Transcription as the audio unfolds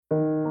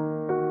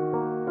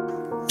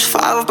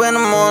5 up in the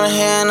morning,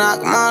 here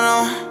knock my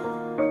door.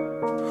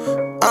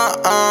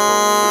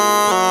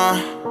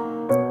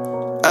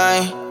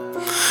 Ay.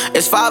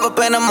 It's 5 up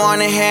in the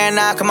morning, here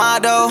knock my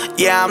door.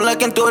 Yeah, I'm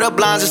looking through the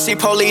blinds to see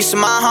police in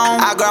my home.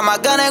 I grab my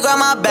gun and grab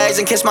my bags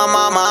and kiss my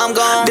mama, I'm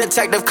gone.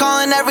 Detective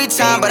calling every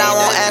time, but I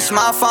won't answer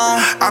my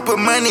phone. I put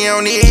money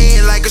on the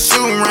head like a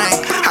shooting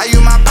range. How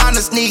you my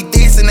partner sneak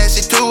this and that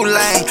shit too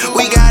lame.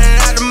 We got it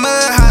out the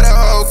mud, how the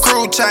whole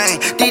crew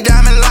chain. These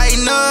diamonds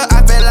lighting up,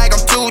 I feel like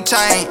I'm 2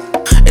 Chainz.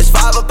 It's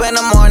 5 up in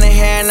the morning,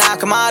 here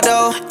knocking my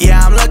door.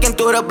 Yeah, I'm looking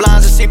through the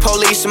blinds to see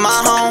police in my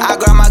home. I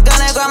grab my gun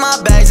and grab my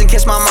bags and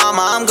kiss my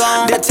mama, I'm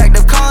gone.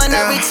 Detective calling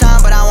every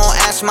time, but I won't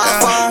answer my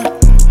phone.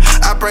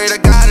 I pray to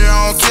God that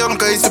I don't kill him,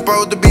 cause he's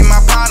supposed to be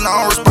my partner.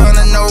 I don't respond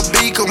to no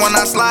beat, cause when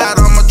I slide,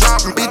 I'ma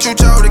drop him. Bitch, you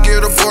chose to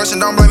get abortion,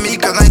 don't blame me,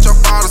 cause ain't your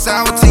fault. Since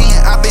I was 10,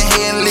 I been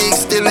hitting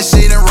leaks, stealing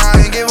shit and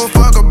riding. Give a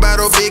fuck about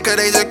her bitch, cause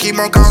they just keep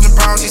on causing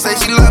problems. She say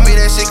she love me,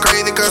 that shit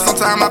crazy, cause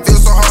sometimes I feel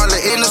so hard.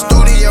 Like in the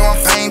studio, I'm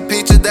painting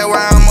pictures, that's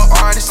why I'm an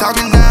artist.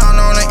 Talking down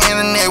on the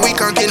internet, we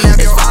can't kidnap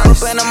your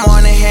artist. It's 5 up in the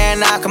morning, here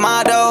knocking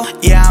my door.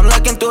 Yeah, I'm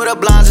looking through the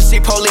blinds to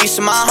see police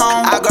in my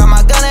home. I grab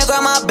my gun and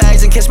grab my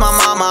bags and kiss my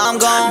mama, I'm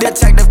gone.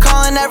 Detective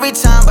calling every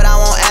time, but I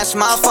won't answer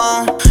my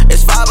phone.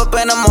 It's 5 up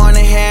in the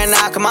morning, here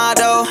knocking my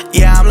door.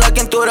 Yeah, I'm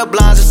looking through the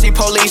blinds to see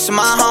police in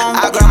my home.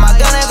 I grab my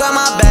gun and grab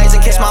my bags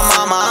and kiss my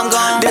mama, I'm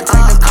gone.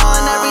 Detective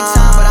calling every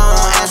time, but I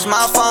won't answer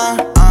my phone.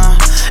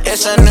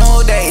 It's a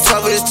new day,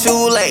 12 is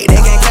too late. They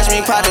can't catch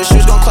me, powder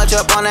shoes gon' clutch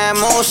up on that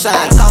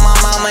moonshine. Tell my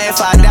mama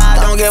if I die,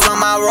 don't give up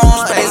my room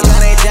space.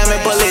 Gun ain't jamming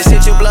bullets,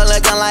 hit your blood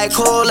looking like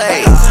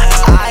Kool-Aid.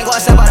 I ain't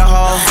gon' step by the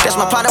hole, that's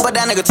my partner, but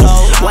that nigga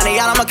told. When they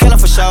out, I'ma kill him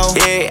for sure.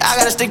 Yeah, I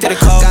gotta stick to the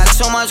code. Got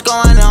too much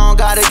going on,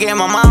 gotta get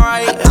my mind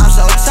right. I'm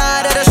so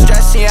tired of the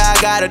stress, yeah, I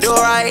gotta do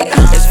right.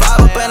 It's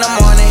 5 up in the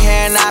morning,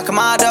 here knocking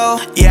my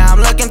door. Yeah, I'm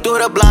looking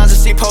through the blinds to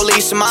see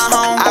police in my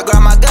home. I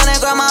grab my gun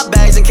and grab my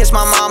bags and kiss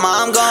my mama,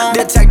 I'm gone.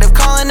 Detective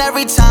calling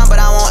every time, but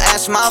I won't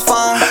answer my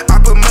phone. I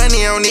put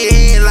money on the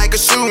head like a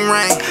shooting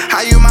range.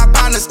 How you my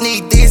partner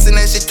sneak this and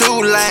that shit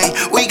too lame.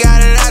 We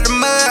got it out the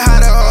mud, how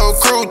the whole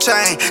crew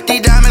chain.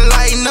 These diamonds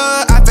lighting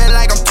up, I feel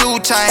like I'm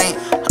 2 Chainz.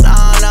 No,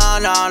 no,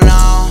 no,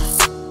 no.